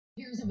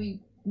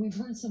we've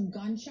heard some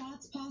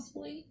gunshots,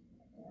 possibly.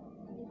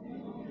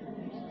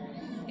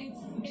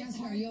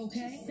 Jessica, are you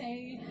okay? To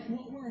say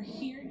what we're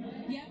hearing.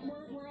 Yeah,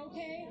 we're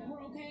okay.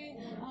 We're okay.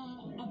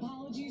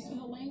 Apologies for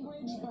the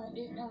language, but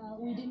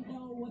we didn't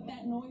know what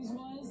that noise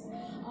was.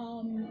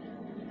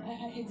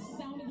 It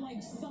sounded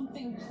like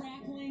something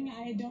crackling.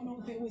 I don't know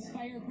if it was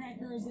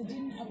firecrackers. It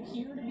didn't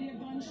appear to be a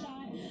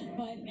gunshot,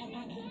 but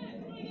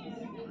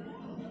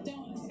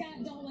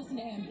don't listen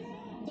to him.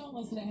 Don't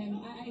listen to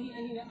him.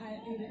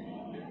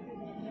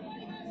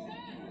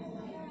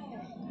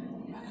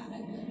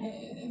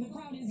 The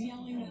crowd is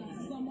yelling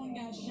that someone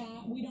got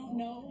shot. We don't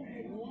know.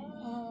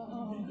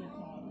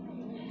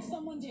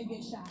 Someone did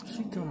get shot.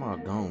 She come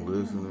out, don't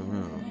listen to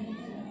him.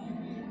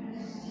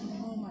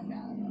 Oh my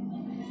God.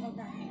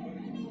 Okay.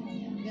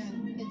 Yeah,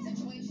 in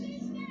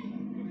situations.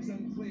 It's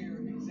unclear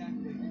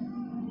exactly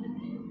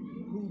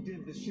who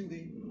did the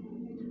shooting,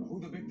 who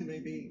the victim may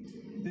be.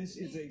 This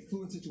is a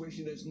fluid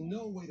situation. There's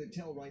no way to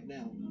tell right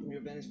now from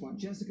your vantage point.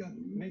 Jessica,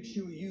 make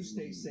sure you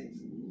stay safe.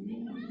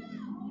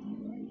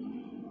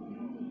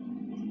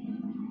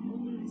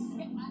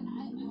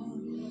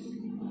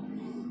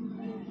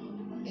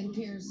 It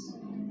appears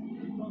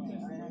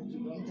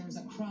there's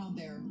a crowd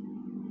there.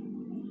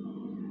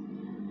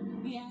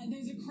 Yeah,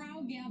 there's a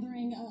crowd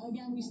gathering.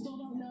 Again, we still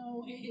don't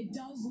know. It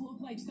does look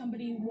like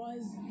somebody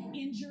was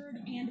injured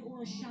and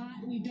or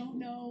shot. We don't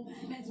know.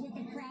 That's what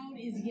the crowd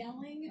is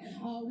yelling.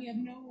 We have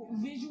no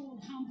visual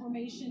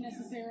confirmation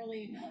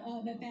necessarily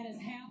that has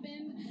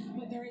happened,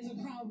 but there is a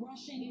crowd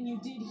rushing, and you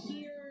did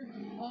hear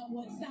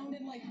what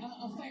sounded like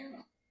a fire.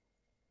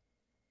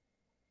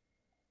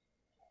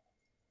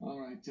 All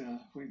right,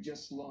 we've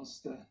just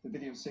lost the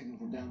video signal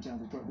from downtown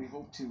Detroit. We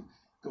hope to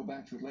go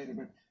back to it later,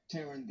 but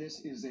Taryn,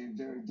 this is a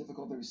very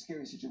difficult, very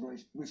scary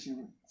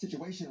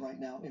situation right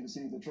now in the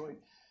city of Detroit.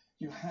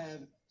 You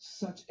have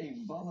such a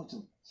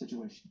volatile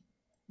situation.